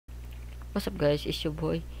What's up guys, it's your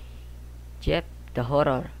boy Jeff the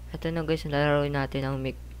Horror. Ito na guys, nalaroin natin ang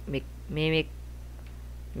mimic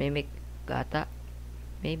gata.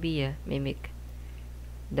 Maybe mimic.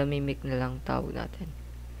 The mimic na lang tawag natin.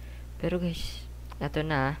 Pero guys, ito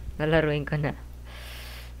na, nalaroin ko na.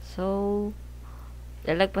 So,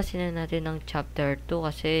 lalagpasin na natin ng chapter 2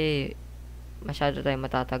 kasi masyado tayong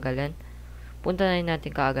matatagalan. Punta na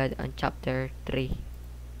natin kaagad ang chapter 3.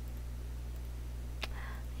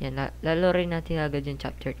 Yan, lalo rin natin agad yung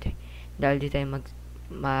chapter 3 dahil di tayo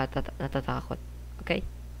natatakot. Okay?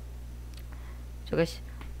 So guys,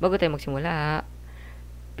 bago tayo magsimula,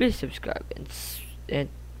 please subscribe and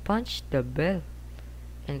punch the bell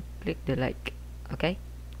and click the like. Okay?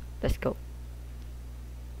 Let's go.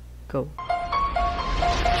 Go.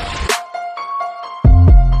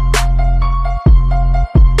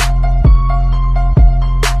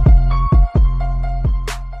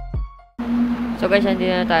 So guys, andito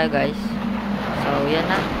na tayo guys. So yan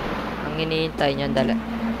na. Ang iniintay niyan dala.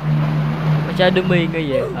 Masyado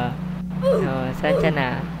maingay eh. Saan siya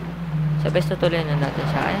na? So guys, tutuloy na natin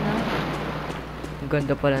siya. Ayan na. Ang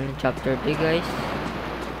ganda pala ng chapter 3 guys.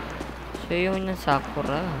 So yung ng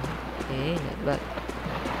Sakura. Okay, not bad.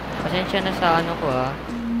 Pasensya na sa ano ko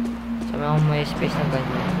sa mga may space na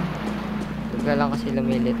ganyan. Huwag lang kasi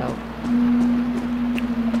lumilitaw.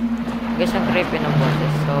 Guys, ang creepy ng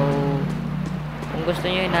boses. So kung gusto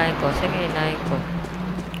nyo inahin ko, sige inahin ko.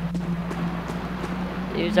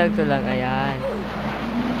 Usag ko lang, ayan.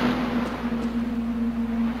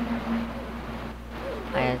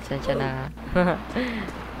 Ayan, saan siya na?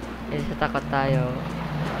 Isa takot tayo.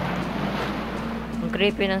 Ang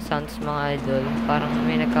creepy ng sounds mga idol. Parang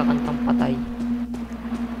may nagkakantang patay.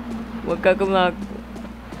 Huwag ka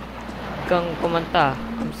kang kumanta.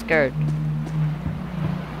 I'm scared.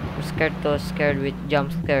 I'm scared with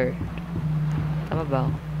jump scare. Tama ba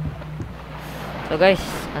ako? So guys,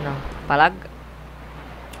 palag?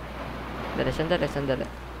 Sandali. Sandali.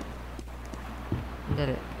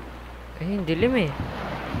 Eh, dilim eh.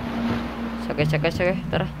 Sagay,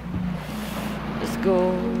 tara. Let's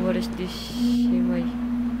go. What is this? Himay.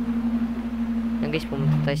 Yan guys,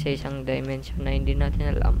 pumunta tayo sa isang dimension na hindi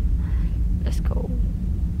natin alam. Let's go.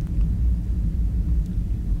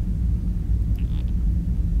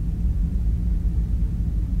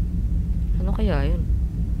 Ano kaya yun?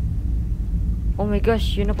 Oh my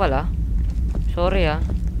gosh, yun na pala. Sorry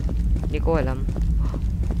hindi ko alam.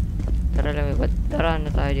 Tara lang, tara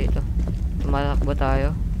na tayo dito. Tumatakbo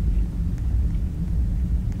tayo.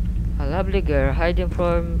 A lovely girl hiding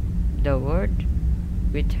from the world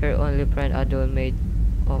with her only friend, a doll made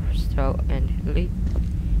of straw and lead.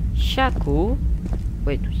 Shaku?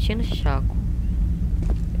 Wait, sino si Shaku?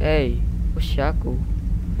 Hey, who's Shaku?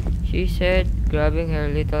 She said, grabbing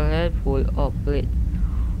her little head full of lead.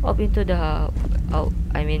 Off into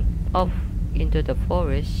the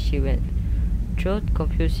forest she went. Through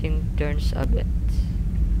confusing turns a bit.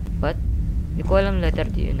 What? Di ko alam letter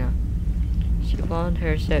D yun She found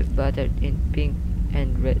herself battered in pink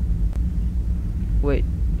and red. Wait,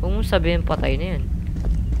 kung mo sabihin patay na yan.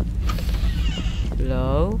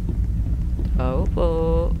 Hello? Tao po.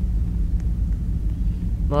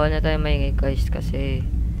 Bawal na tayo maingay guys kasi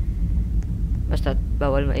basta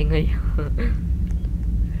bawal maingay.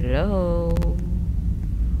 Hello?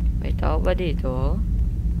 May tao ba dito?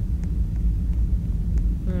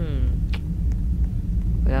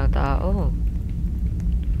 Walang tao.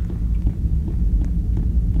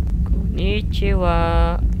 Konnichiwa.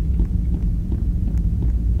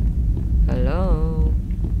 Hello?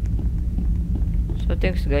 So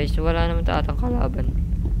thanks guys, wala naman tatang kalaban.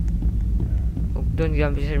 Don't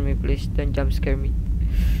jump scare me please, don't jump scare me.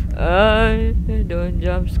 Don't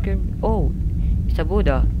jump scare me. Oh, it's a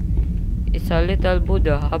Buddha. It's a little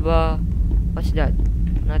Buddha. What's that?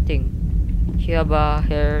 Nothing. She have a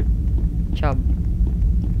hair chub.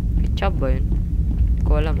 Chub ba yun? Hindi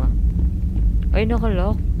ko alam Ay,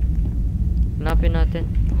 nakalock. Hanapin natin.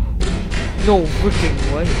 No, freaking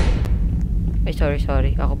way. Ay,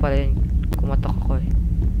 sorry. Ako pala yun. Kumatok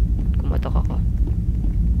ako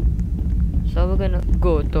So, we're gonna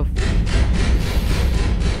go to...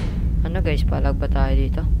 Ano guys, palag ba tayo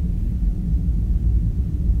dito?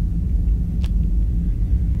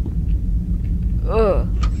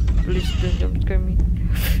 Please don't jump scare me.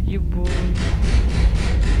 You boy.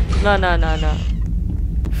 No.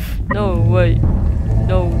 No way.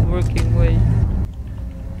 No working way.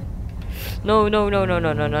 No.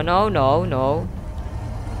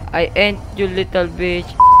 I ain't you little bitch.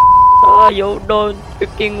 You don't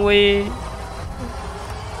freaking way.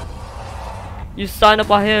 You son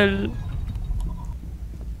of a hell.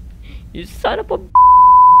 You son of a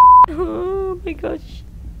Oh my gosh.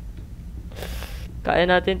 Kaya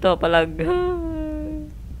natin to, palag.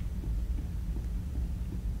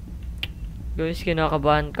 Guys,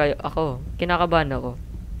 kinakabahan kayo. Kinakabahan ako.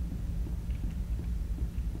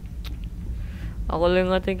 Ako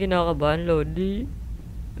lang natin kinakabahan, Lodi.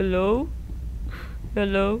 Hello?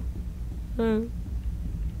 Hello?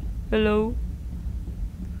 Hello?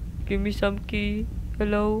 Give me some key.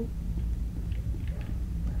 Hello?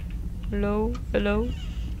 Hello? Hello?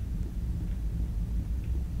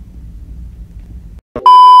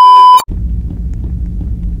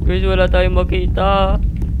 Guys, wala tayong makita.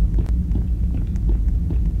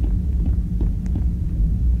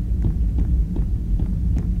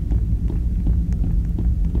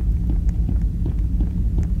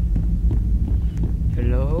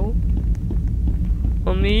 Hello?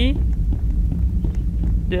 Mommy?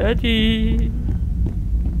 Daddy?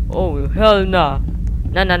 Oh, hell no.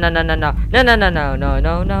 No.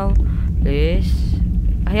 Please.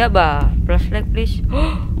 I have a flashlight, please.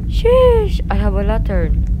 Sheesh! I have a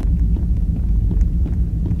lantern.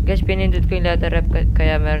 Guys, pinindot ko yung letter rep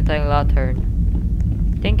kaya meron tayong lantern.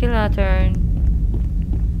 Thank you, lantern.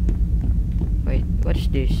 Wait, what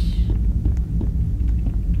is this?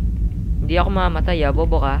 Hindi ako mamatay,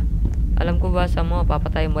 bobo ka. Alam ko basa mo,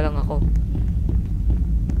 papatayin mo lang ako.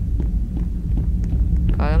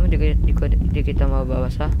 Kala mo, di kita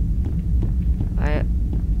mababasa.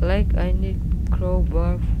 I need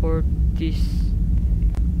crowbar for this.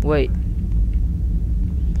 Wait.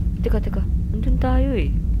 Teka. Nandun tayo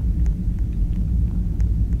eh.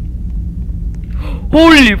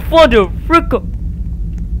 Holy father frick! Oh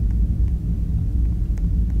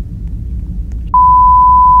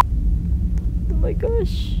my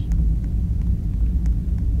gosh.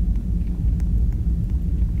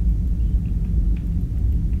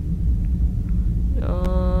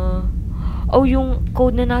 Oh, yung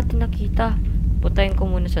code na natin nakita. Putayin ko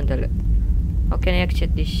muna sandali. How can I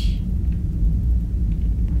exit this?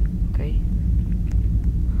 Okay.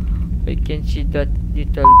 I can see that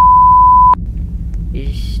little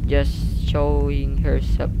is just showing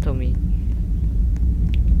herself to me.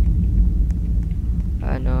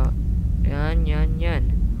 Ano? Yan.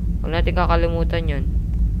 Huwag natin kakalimutan yan.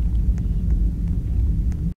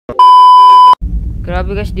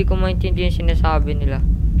 Grabe guys, di ko maintindihan yung sinasabi nila.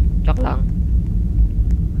 Chak lang.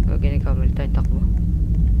 Ginagamit tayo takbo.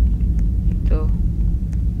 Ito.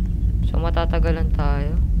 So matatagalan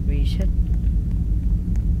tayo. Reset.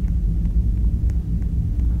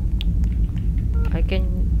 I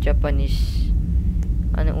can Japanese.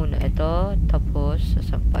 Ano una? Ito. Tapos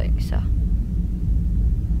sasampa yung isa.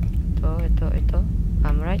 Ito.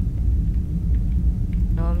 I'm right?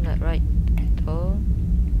 No, I'm not right. Ito.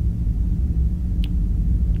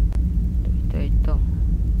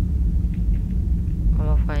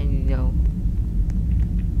 I'm gonna find it now.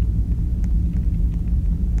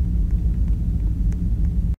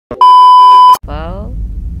 Wow.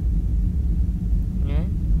 Yeah.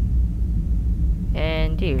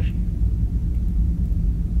 And here.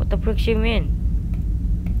 What the frick you mean?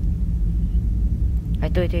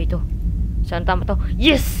 Ito. Saan tama to?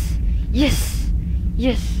 Yes!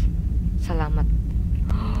 Salamat.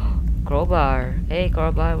 Crowbar. Hey,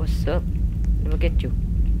 crowbar, what's up? Let me get you.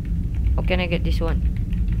 How can I get this one?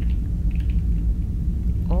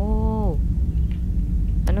 Oh.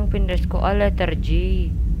 Anong pinress ko? Letter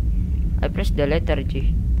G. I pressed the letter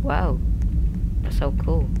G. Wow. That's so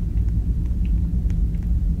cool.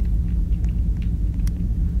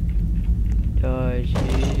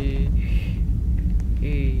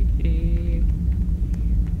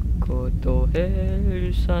 Go to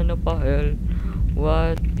hell, son of a hell.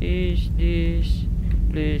 What is this?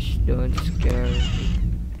 Please don't scare me.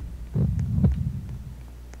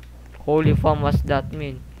 Holy farm, what's that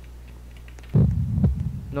mean?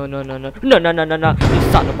 No, you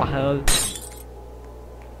son of a hell.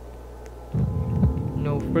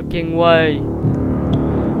 No freaking way.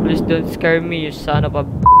 Please don't scare me, you son of a.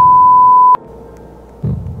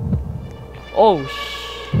 Oh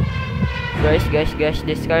guys, they're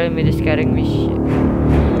scaring me, shit.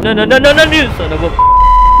 No, you son of a.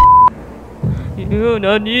 You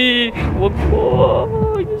nani, wag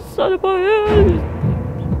po, you son of a hell.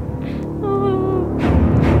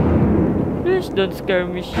 Please don't scare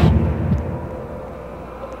me, shit.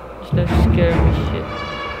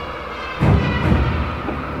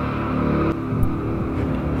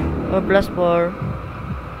 Plus 4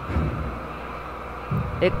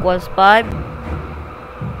 equals 5.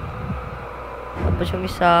 Tapos yung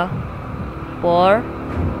isa 4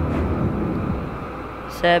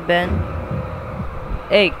 7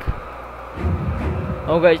 8.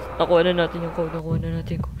 Oh guys, nakuha na natin yung code. Nakuha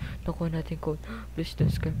natin code. Please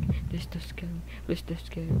don't scare me. Please don't scare me. Please don't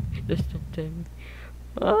scare me. Please don't tell me.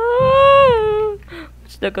 Ah!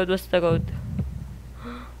 What's the code? 5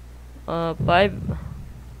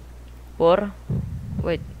 4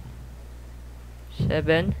 wait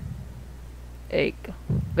 7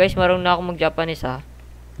 8. Guys, marunong na ako mag-Japanese ha.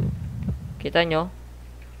 Kita nyo?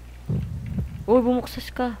 Uy,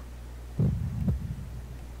 bumuksas ka.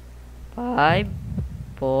 5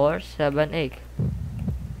 4 7 8.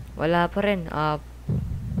 Wala pa rin. 4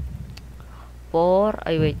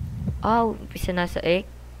 ay wait. Umpisa na sa 8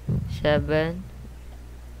 7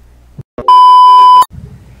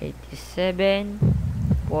 87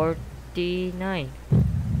 49.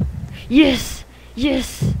 Yes!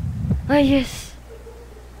 Yes! Yes!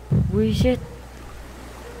 Bullshit.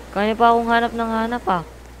 Kaya pa akong hanap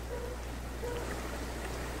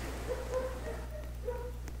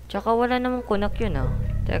Tsaka wala namang kunak yun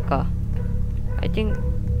Teka. I think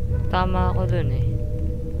tama ako dun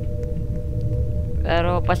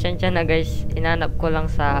Pero pasensya na guys. Inanap ko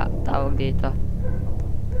lang sa tawag dito.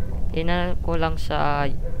 Inanap ko lang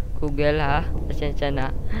sa Google Pasensya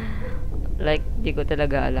na. Like, di ko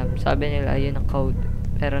talaga alam. Sabi nila yun ang code.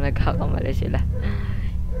 Pero nagkakamali sila.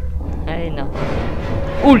 Ay no.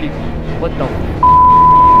 Uli! What the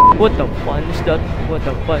fun is that? What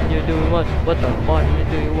the fun you doing what? What the fun you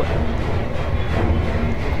doing what?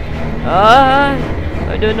 I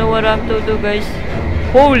don't know what I'm to do guys.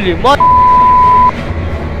 Holy mo.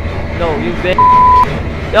 No, you bet.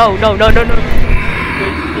 No.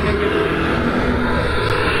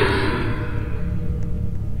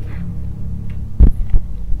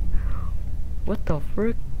 What the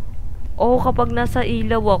frick? Kapag nasa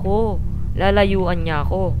ilaw ako, lalayuan niya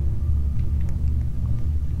ako.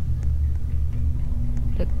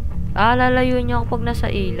 Lalayuan niya ako pag nasa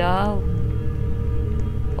ilaw.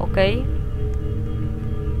 Okay?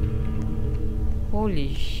 Holy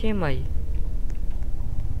shimay.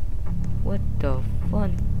 What the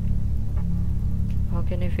fun? How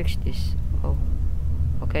can I fix this?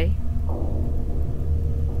 Okay.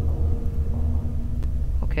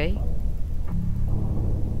 Okay.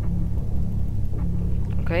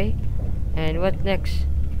 And what next?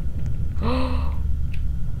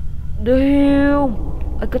 Damn!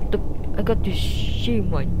 I got this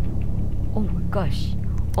shimay. Oh my gosh.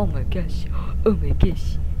 Wait,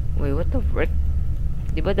 what the frick?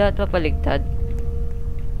 Di ba dapat papaligtad?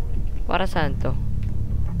 Para saan to?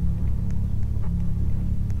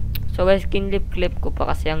 So guys, kinlip ko pa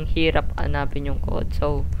kasi ang hirap hanapin yung code.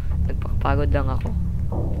 So, nagpapagod lang ako.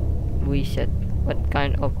 Buisit. What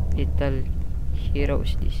kind of little hero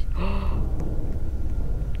is this?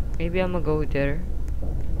 Maybe I'm gonna go there.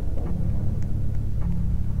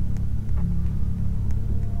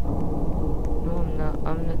 No,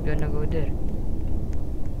 I'm not gonna go there.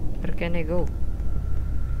 Where can I go?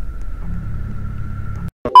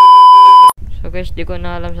 So guys, di ko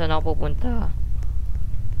na alam saan ako pupunta.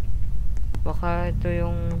 Baka ito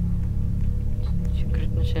yung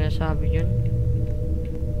secret na sinasabi yun.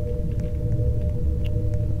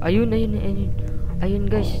 Ayun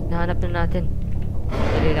guys, nahanap na natin.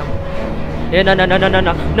 Dali lang.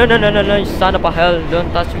 No, son of a hell.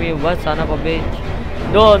 Don't touch me. What son of a bitch?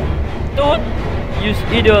 Don't, you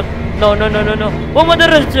idiot. No. Oh, Mother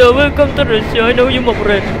Russia, welcome to Russia. I know you, my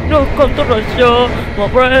friend. No, come to Russia, my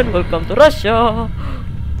friend. Welcome to Russia.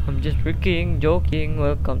 I'm just freaking joking.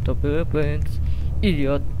 Welcome to Philippines,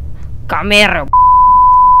 idiot. Camera.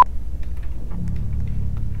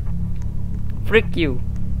 Freak you.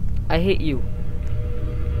 I hate you.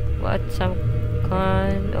 What some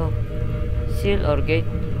kind of seal or gate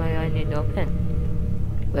may I need open?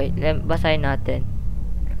 Wait, basahin natin.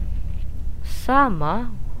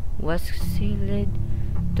 Sama was sealed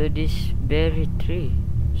to this very tree,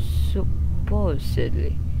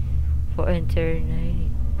 supposedly for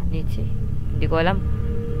eternity. Hindi ko alam.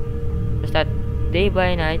 Basta day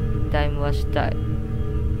by night time was that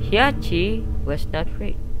Hiachi was not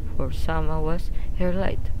free, for Sama was her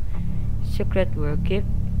light. Secret were kept,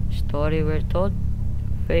 story were told,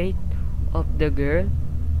 fate of the girl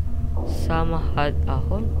Sama had a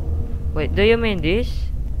home. Wait, do you mean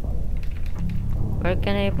this? Where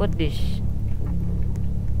can I put this?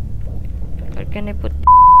 Where can I put?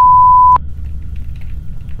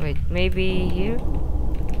 Wait, maybe here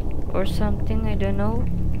or something. I don't know.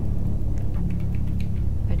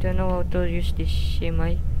 I don't know how to use this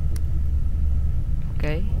shimai.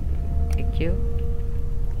 Okay, thank you.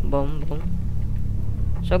 Boom.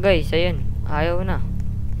 So guys, ayun, ayaw na.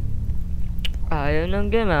 Ayaw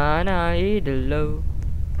nang gumana, idolo.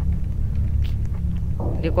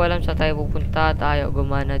 Hindi ko alam sa tayo pupunta. Tayo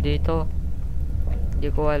gumana dito.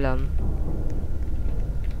 Hindi ko alam.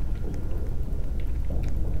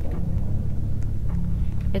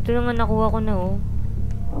 Ito naman nakuha ko na oh.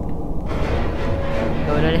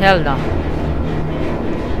 No, no, hell no.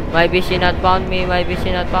 My vision not found me, my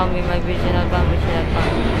vision not found me, my vision not found me, vision not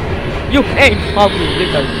found me. You ain't found me,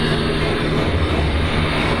 little.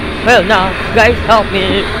 Hell no, guys, help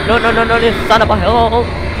me. No, no, no, no, this son of a hell.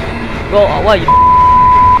 Go away.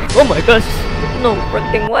 Oh my gosh. No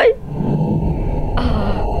freaking way.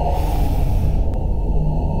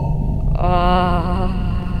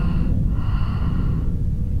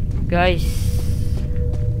 Guys,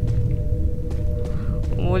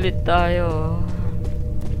 umulit tayo.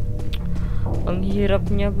 Ang hirap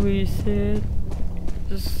niya, buisit.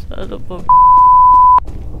 Ano pa?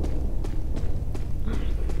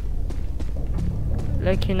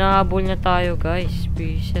 Like, hinahabol niya tayo, guys.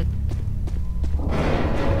 Buisit.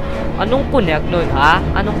 Anong connect nun, ha?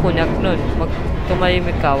 Anong connect nun? Wag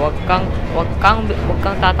tumahimik ka. Wag kang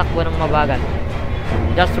tatakbo ng mabagal.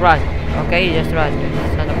 Just run. Okay, just run.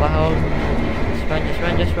 Son of a hole. Just run, just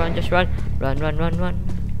run, just run, just run. Run, run, run, run.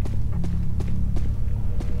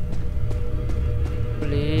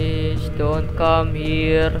 Please, don't come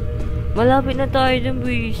here. Malapit na tayo dyan,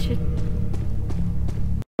 buisit.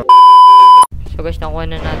 So guys,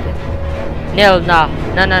 nakuha na natin. Nail na.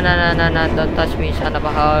 Na. Don't touch me, son of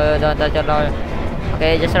a hole. Don't touch your lord.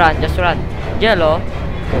 Okay, just run, just run. Jello.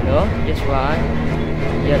 Jello, just run.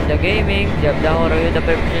 Jeff the gaming, Jeff the horror, the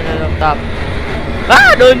professional on top.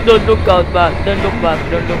 Ah! Don't look out back. Don't look back.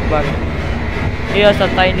 Don't look back. He has a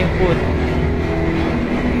tiny foot.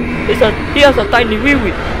 He has a tiny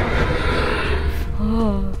wee-wee.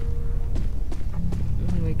 Oh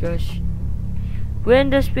my gosh.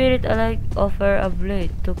 When the spirit alike offer a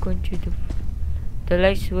blade to continue, the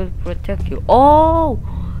lights will protect you. Oh!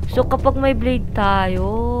 So kapag may blade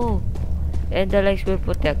tayo, and the lights will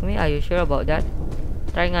protect me, are you sure about that?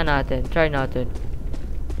 Try nga natin. Try natin.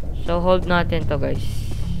 So, hold natin to, guys.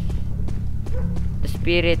 The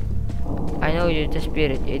spirit. I know you're the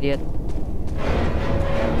spirit, idiot.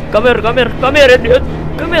 Come here, come here. Come here, idiot.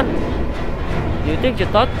 Come here. You think you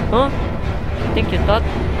thought? Huh? You think you thought?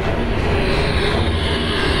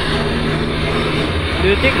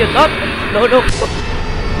 Do you think you thought? No, no.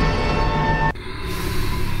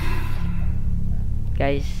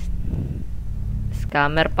 Guys.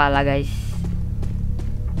 Scammer pala, guys.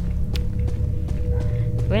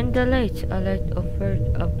 When the lights are light offered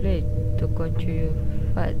a blade to continue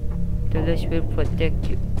fight, the lights will protect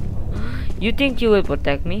you. You think you will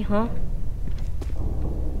protect me, huh?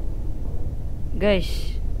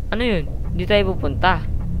 Guys, ano yun? Hindi tayo pupunta.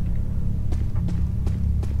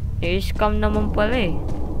 I-scam naman pala eh.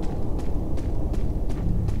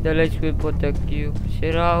 The lights will protect you.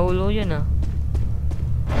 Sira ulo yan ah.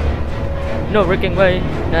 No freaking way.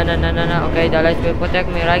 Na. Okay, the lights will protect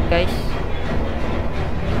me, right guys?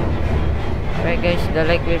 Right guys, the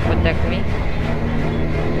light will protect me.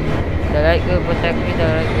 The light will protect me. The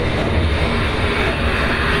light will protect me.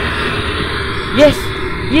 Yes!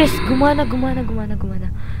 Yes! Gumana.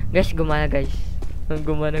 Guys, gumana guys.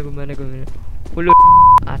 Gumana. Ulo.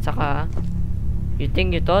 At saka, you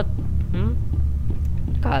think you thought?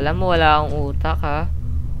 Kala mo wala akong utak ha?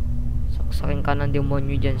 Saksakin ka ng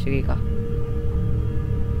demonyo dyan. Sige ka.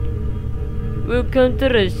 Welcome to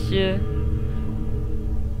Russia.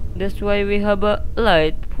 That's why we have a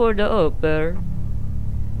light for the upper.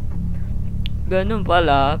 Ganun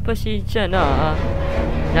pala, pasensya na.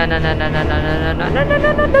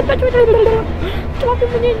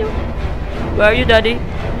 Where are you, daddy?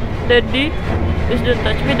 Daddy? Please don't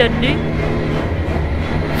touch me, daddy.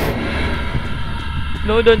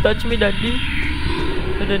 No, don't touch me, daddy.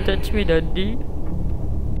 No, don't touch me, daddy.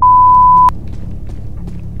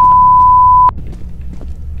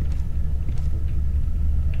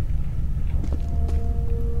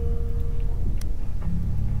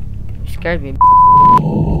 Scared me.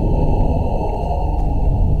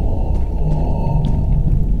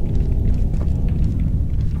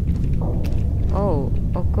 Oh,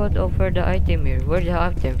 I could offer the item here. Where's the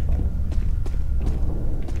item?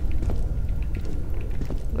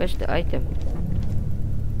 Where's the item?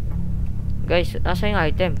 Guys, nasa yung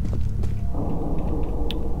item?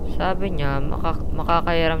 Sabi niya,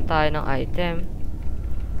 makakayaram tayo ng item.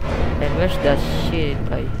 Then where's the shit?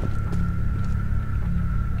 Ay.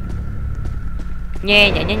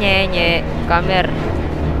 Nye. Come here.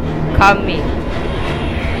 Come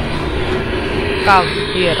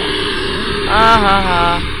here.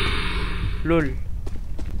 Ahaha. Lul.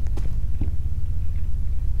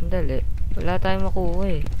 Dali. Wala tayong makuha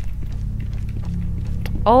eh.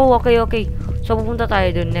 Oh, okay, okay. So, pupunta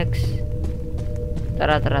tayo dun next.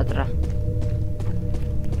 Tara.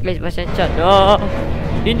 Guys, pasensya na.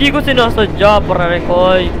 Hindi ko sinasadya, pare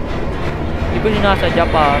koy. Hindi ko sinasadya,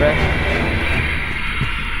 pare.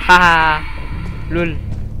 Haha. Lul.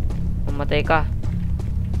 Mamatay ka.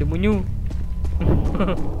 Demonyo.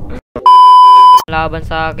 Laban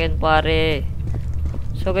sa akin, pare.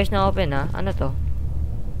 So, guys, na-open ha. Ano to?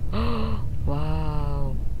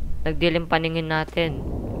 Wow. Nagdilim paningin natin.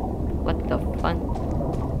 What the fun?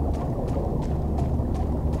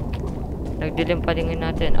 Nagdilim paningin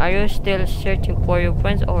natin. Are you still searching for your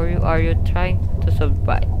friends or are you trying to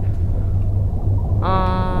survive?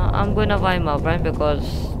 I'm gonna find my friend because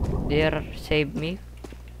they saved me.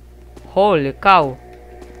 Holy cow!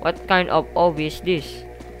 What kind of OB is this?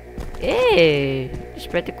 Hey, it's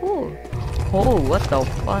pretty cool. Oh, what the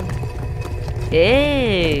fun?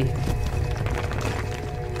 Hey!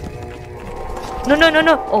 No!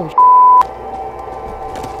 Oh,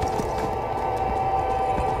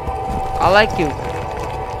 I like you.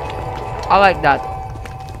 I like that.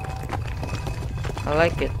 I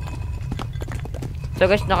like it. So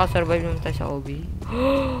guys, naka-survive naman tayo sa OB.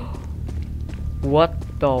 What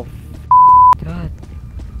the that?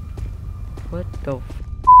 What the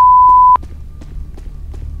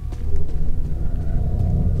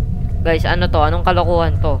Guys, ano to? Anong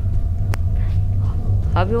kalokohan to?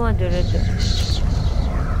 Have you wanted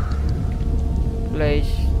Place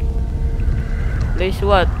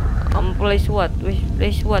what? Place what?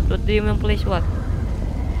 Place what? What do you mean place what?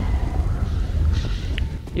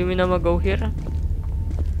 You mean I'ma go here?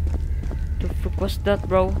 The fuck was that,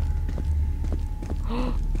 bro?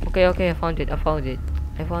 Okay, I found it.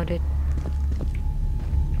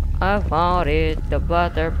 The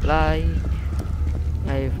butterfly.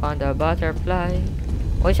 I found a butterfly.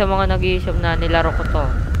 Okay, sa mga nag-iisip na nilaro ko to.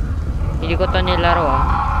 Hindi ko to nilaro ah.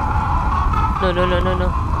 No,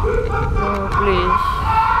 please.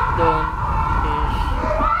 Don't. Please.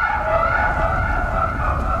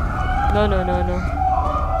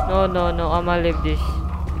 No. I'ma leave this.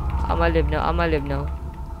 I'ma leave now.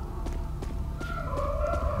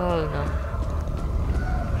 Oh no.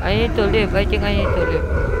 I need to leave. I think I need to leave.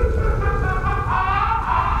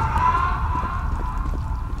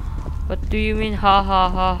 What do you mean? Ha.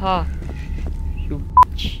 You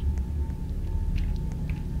bitch.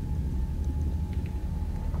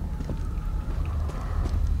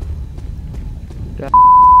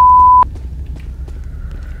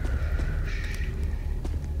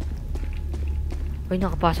 Ay,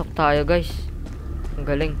 nakapasok tayo, guys. Ang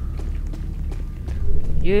galing.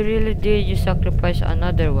 You really did you sacrifice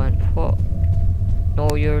another one for...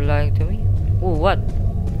 No, you're lying to me. Oh, what?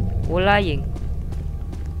 Who lying?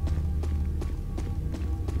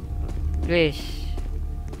 Please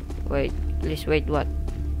wait, what?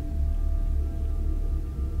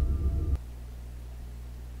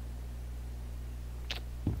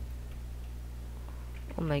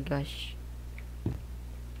 Oh my gosh.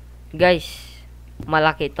 Guys,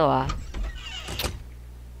 malaki to ah.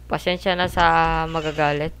 Pasensya na sa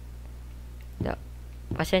magagalit.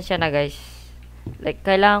 Pasensya na guys. Like,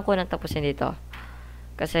 kailangan ko nang tapusin dito.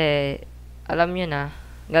 Kasi, alam nyo na,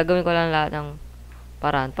 gagawin ko lang lahat ng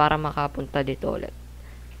paraan para makapunta dito ulit.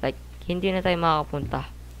 Like, hindi na tayo makakapunta.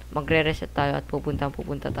 Magre-reset tayo at pupunta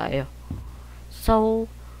tayo. So,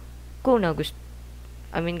 kung na gusto,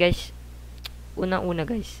 guys, unang-una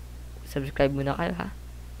guys, subscribe muna kayo ha.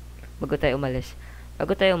 Bago tayo umalis,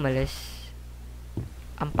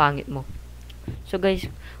 ang pangit mo. So guys,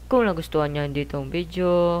 kung nagustuhan nyo dito ang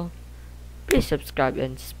video, please subscribe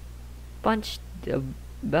and punch the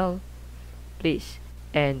bell, please,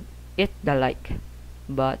 and hit the like.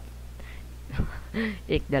 But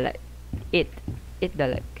hit the like,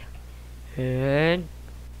 and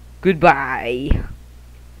goodbye.